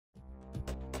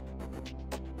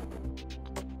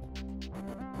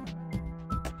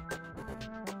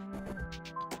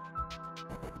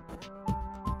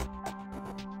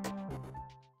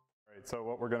So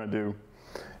what we're going to do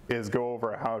is go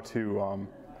over how to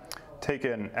take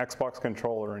an Xbox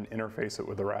controller and interface it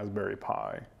with a Raspberry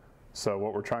Pi. So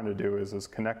what we're trying to do is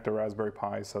connect a Raspberry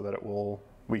Pi so that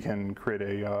we can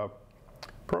create a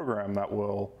program that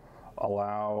will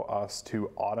allow us to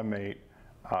automate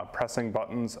pressing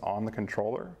buttons on the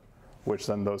controller, which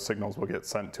then those signals will get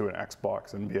sent to an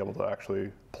Xbox and be able to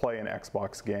actually play an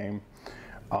Xbox game,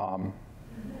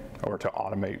 or to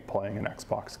automate playing an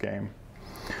Xbox game.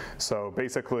 So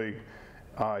basically,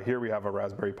 here we have a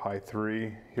Raspberry Pi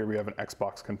 3, here we have an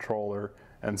Xbox controller,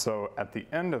 and so at the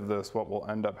end of this, what we'll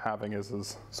end up having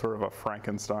is sort of a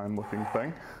Frankenstein looking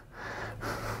thing,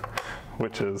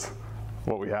 which is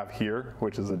what we have here,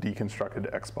 which is a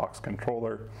deconstructed Xbox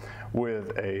controller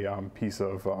with a piece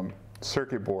of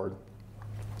circuit board,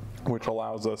 which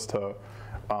allows us to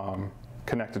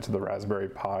connect it to the Raspberry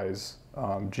Pi's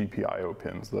GPIO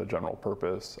pins, the general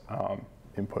purpose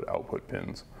input-output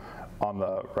pins on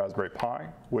the Raspberry Pi,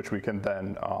 which we can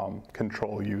then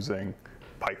control using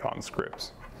Python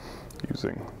scripts,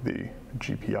 using the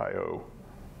GPIO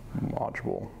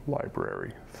module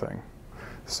library thing.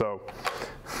 So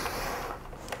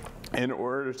in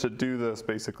order to do this,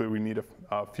 basically we need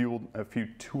a few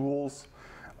tools.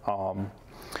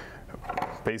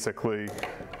 Basically,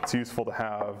 it's useful to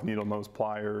have needle nose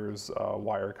pliers,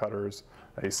 wire cutters,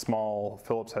 a small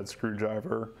Phillips head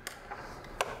screwdriver,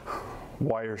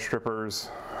 wire strippers,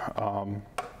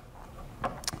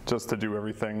 just to do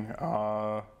everything.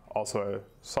 Also a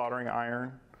soldering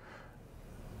iron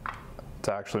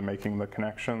to actually making the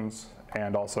connections,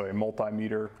 and also a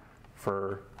multimeter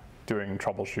for doing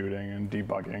troubleshooting and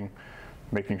debugging,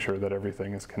 making sure that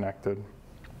everything is connected.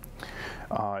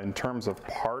 In terms of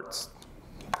parts,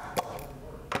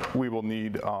 we will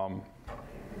need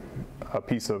a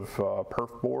piece of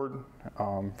perf board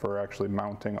for actually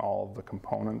mounting all of the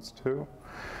components to.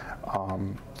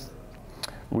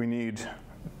 We need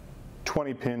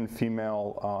 20-pin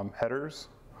female headers.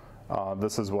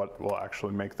 This is what will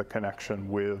actually make the connection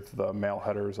with the male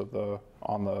headers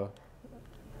on the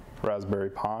Raspberry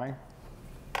Pi.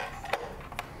 So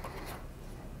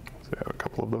I have a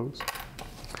couple of those.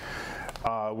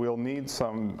 We'll need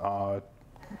some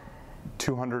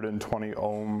 220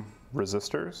 ohm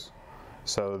resistors.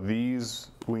 So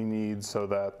these we need so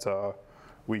that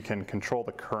we can control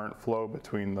the current flow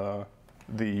between the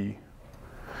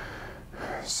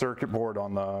circuit board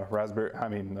on the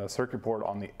the circuit board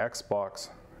on the Xbox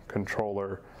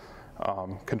controller,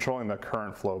 controlling the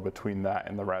current flow between that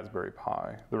and the Raspberry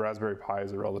Pi. The Raspberry Pi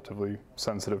is a relatively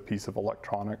sensitive piece of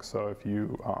electronics, so if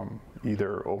you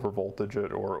either over voltage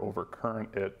it or over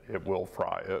current it, it will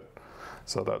fry it.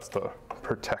 So that's to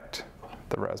protect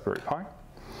the Raspberry Pi.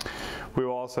 We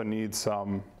will also need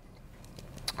some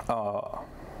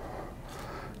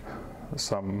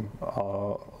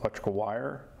electrical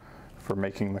wire for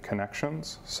making the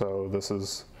connections. So this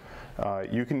is,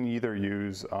 you can either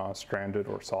use stranded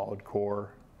or solid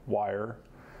core wire,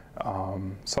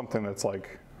 something that's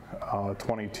like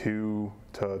 22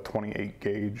 to 28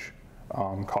 gauge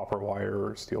copper wire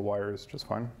or steel wire is just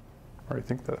fine. Or I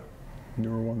think the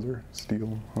newer ones are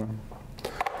steel. I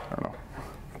don't know.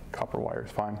 Copper wire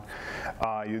is fine.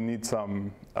 You need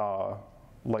some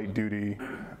light duty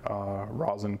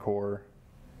rosin core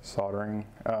solder,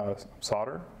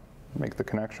 make the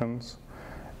connections,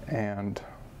 and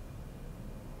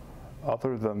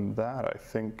other than that, I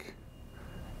think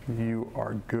you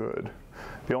are good.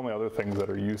 The only other things that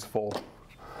are useful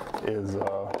is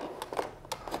to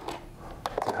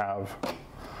have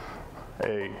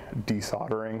a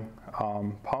desoldering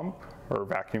pump, or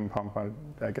vacuum pump,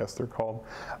 I guess they're called,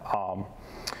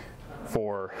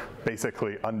 for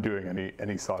basically undoing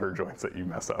any solder joints that you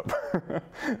mess up.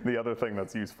 The other thing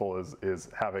that's useful is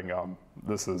having,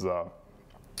 this is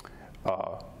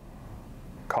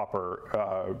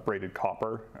copper, braided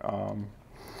copper.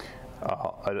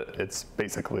 It's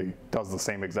basically does the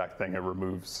same exact thing. It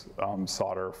removes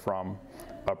solder from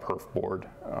a perf board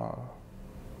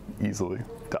easily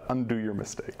to undo your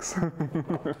mistakes.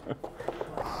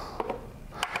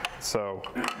 So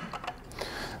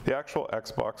the actual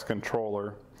Xbox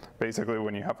controller, basically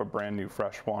when you have a brand new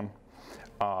fresh one,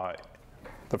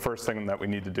 the first thing that we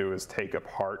need to do is take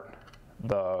apart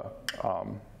the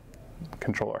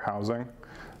controller housing.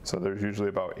 So there's usually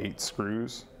about 8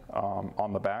 screws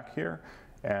on the back here,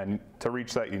 and to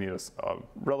reach that you need a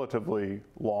relatively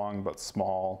long but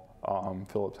small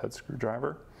Phillips head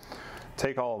screwdriver.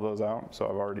 Take all of those out, so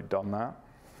I've already done that.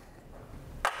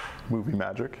 Movie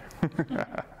magic.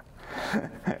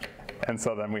 And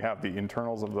so then we have the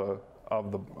internals of the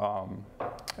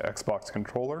Xbox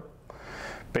controller.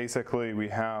 Basically we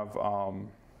have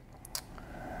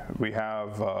we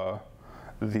have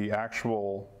the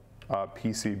actual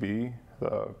PCB,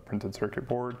 the printed circuit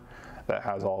board, that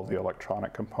has all the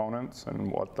electronic components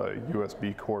and what the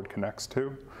USB cord connects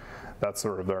to. That's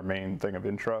sort of their main thing of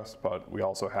interest, but we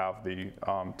also have the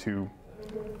two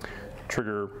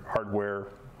trigger hardware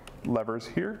levers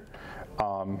here.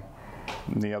 And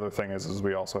the other thing is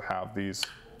we also have these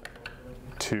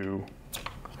two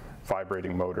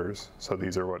vibrating motors. So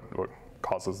these are what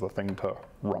causes the thing to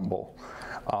rumble.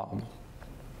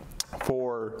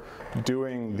 For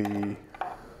doing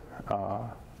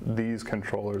these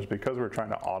controllers, because we're trying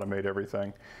to automate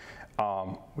everything,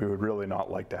 we would really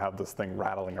not like to have this thing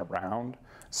rattling around.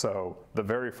 So the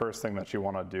very first thing that you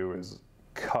want to do is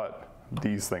cut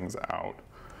these things out.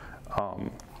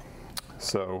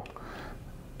 So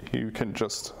you can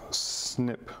just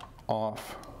snip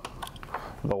off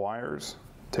the wires,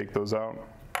 take those out.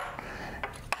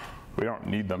 We don't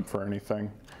need them for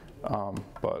anything,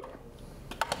 but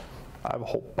I have a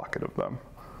whole bucket of them.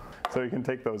 So you can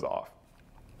take those off.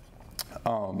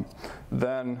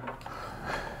 Then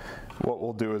what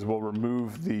we'll do is we'll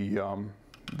remove the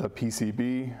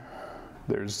PCB.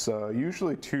 There's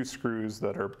usually two screws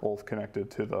that are both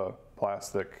connected to the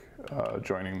plastic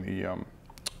joining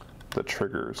the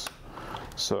triggers.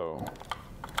 So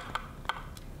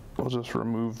we'll just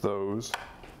remove those.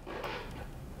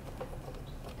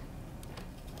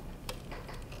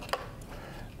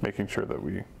 Making sure that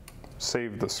we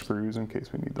save the screws in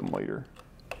case we need them later.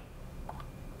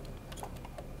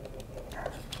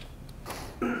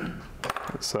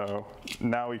 So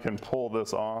now we can pull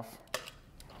this off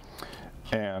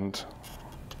and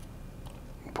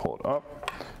pull it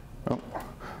up. Oh.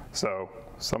 So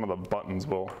some of the buttons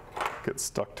will get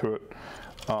stuck to it.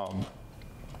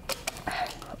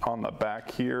 On the back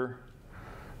here,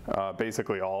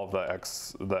 basically all of the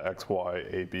X, Y,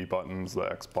 A, B buttons, the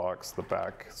Xbox, the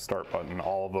back start button,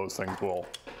 all of those things will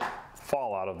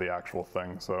fall out of the actual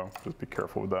thing, so just be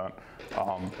careful with that.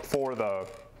 For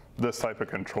this type of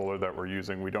controller that we're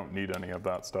using, we don't need any of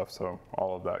that stuff, so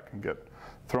all of that can get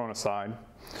thrown aside.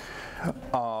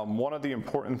 One of the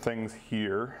important things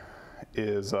here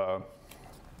is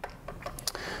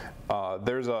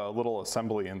there's a little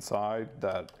assembly inside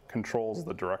that controls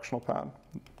the directional pad,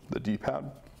 the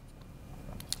D-pad.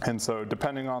 And so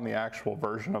depending on the actual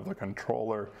version of the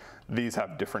controller, these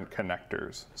have different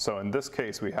connectors. So in this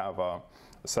case, we have a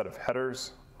set of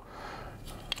headers.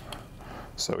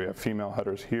 So we have female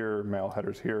headers here, male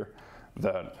headers here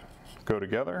that go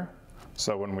together.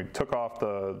 So when we took off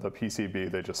the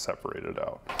PCB, they just separated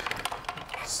out.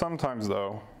 Sometimes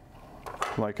though,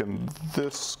 like in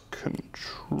this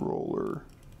controller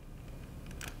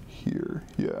here,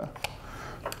 yeah,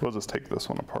 we'll just take this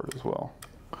one apart as well,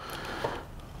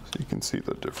 so you can see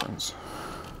the difference.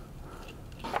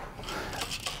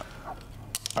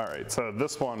 All right, so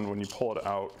this one, when you pull it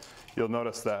out, you'll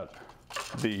notice that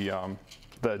the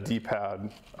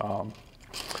D-pad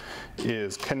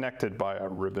is connected by a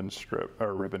ribbon strip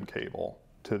or ribbon cable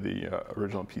to the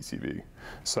original PCB.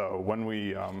 So when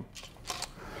we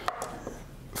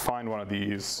find one of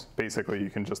these, basically you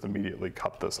can just immediately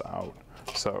cut this out.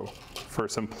 So for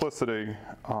simplicity,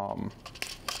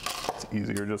 it's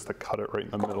easier just to cut it right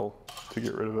in the middle to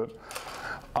get rid of it.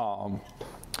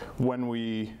 When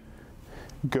we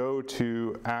go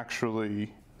to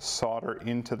actually solder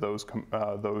into those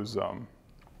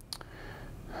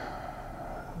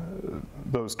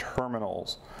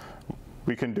terminals,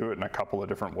 we can do it in a couple of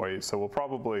different ways. So we'll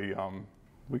probably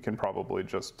we can probably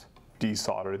just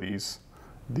desolder these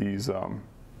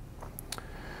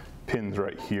pins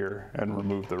right here and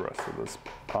remove the rest of this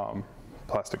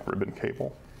plastic ribbon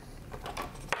cable.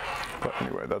 But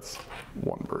anyway, that's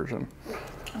one version.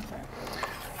 Okay.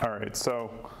 All right,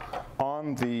 so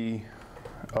on the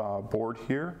board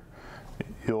here,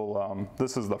 you'll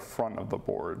this is the front of the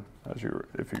board as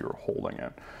if you were holding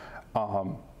it.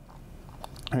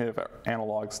 We have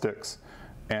analog sticks,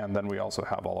 and then we also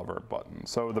have all of our buttons.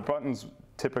 So the buttons,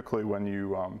 typically when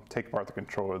you take apart the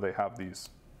controller, they have these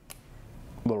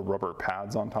little rubber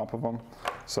pads on top of them.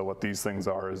 So what these things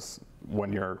are is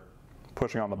when you're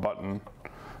pushing on the button,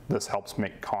 this helps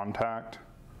make contact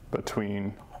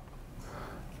between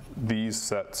these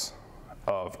sets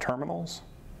of terminals.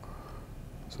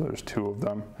 So there's two of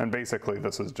them. And basically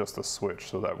this is just a switch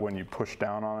so that when you push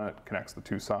down on it, it connects the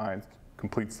two sides,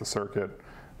 completes the circuit.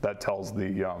 That tells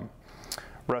the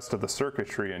rest of the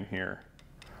circuitry in here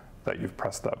that you've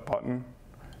pressed that button,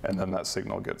 and then that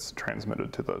signal gets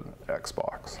transmitted to the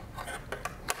Xbox.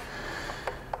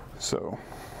 So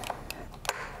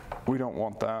we don't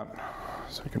want that,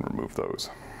 so we can remove those.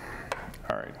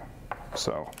 All right,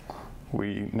 so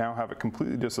we now have it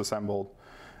completely disassembled.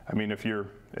 I mean, if you're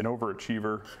an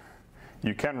overachiever,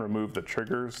 you can remove the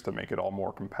triggers to make it all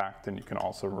more compact, and you can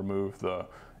also remove the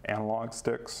analog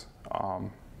sticks,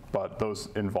 but those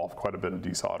involve quite a bit of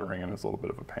desoldering and it's a little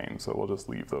bit of a pain, so we'll just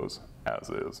leave those as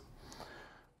is.